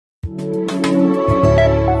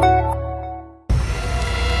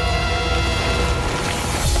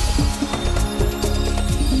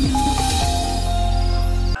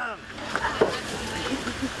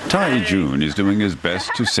Tai Jun is doing his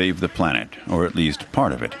best to save the planet, or at least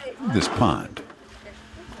part of it, this pond.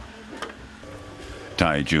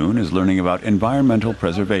 Tai Jun is learning about environmental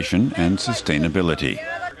preservation and sustainability.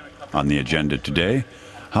 On the agenda today,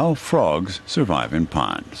 how frogs survive in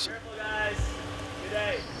ponds.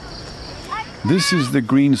 This is the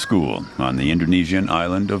Green School on the Indonesian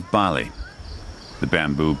island of Bali. The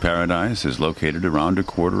bamboo paradise is located around a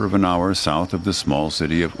quarter of an hour south of the small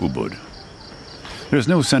city of Ubud. There's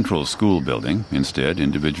no central school building. Instead,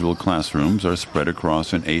 individual classrooms are spread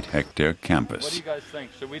across an 8-hectare campus. What do you guys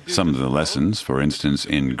think? Should we do Some of the lessons, for instance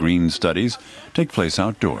in green studies, take place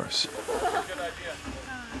outdoors.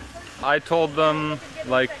 I told them,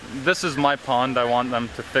 like, this is my pond, I want them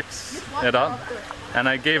to fix it up. And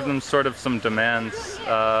I gave them sort of some demands.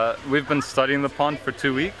 We've been studying the pond for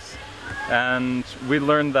 2 weeks, and we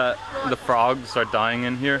learned that the frogs are dying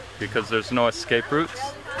in here because there's no escape routes.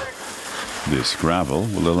 This gravel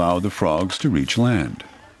will allow the frogs to reach land.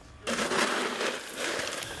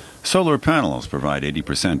 Solar panels provide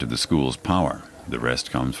 80% of the school's power. The rest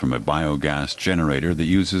comes from a biogas generator that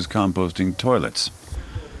uses composting toilets.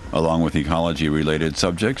 Along with ecology-related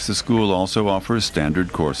subjects, the school also offers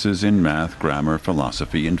standard courses in math, grammar,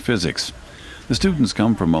 philosophy, and physics. The students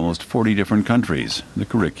come from almost 40 different countries. The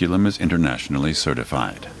curriculum is internationally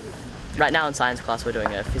certified. Right now in science class we're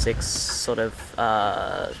doing a physics sort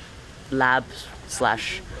of lab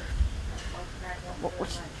slash,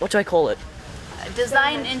 what do I call it?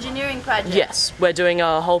 Design engineering project. Yes, we're doing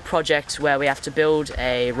a whole project where we have to build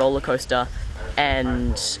a roller coaster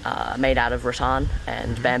and made out of rattan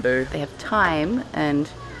and bamboo. They have time and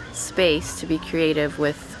space to be creative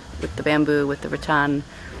with the bamboo, with the rattan,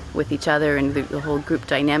 with each other, and the whole group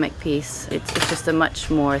dynamic piece. It's just a much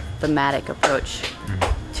more thematic approach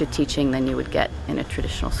to teaching than you would get in a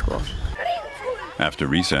traditional school. After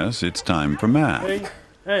recess, it's time for math.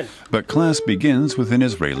 But class begins with an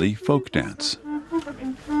Israeli folk dance.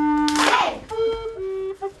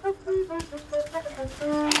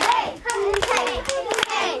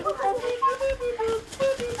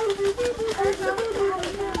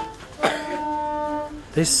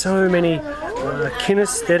 There's so many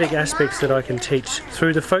kinesthetic aspects that I can teach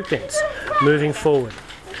through the folk dance. Moving forward,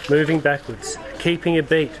 moving backwards, keeping a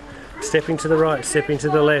beat, stepping to the right, stepping to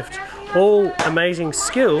the left. All amazing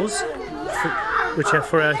skills which are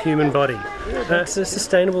for our human body. It's a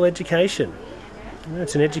sustainable education.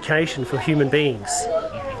 It's an education for human beings,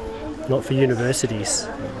 not for universities.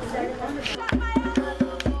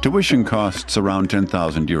 Tuition costs around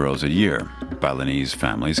 10,000 euros a year. Balinese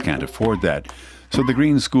families can't afford that, so the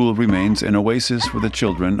Green School remains an oasis for the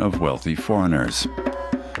children of wealthy foreigners.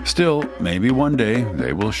 Still, maybe one day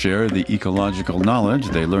they will share the ecological knowledge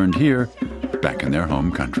they learned here back in their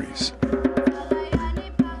home countries.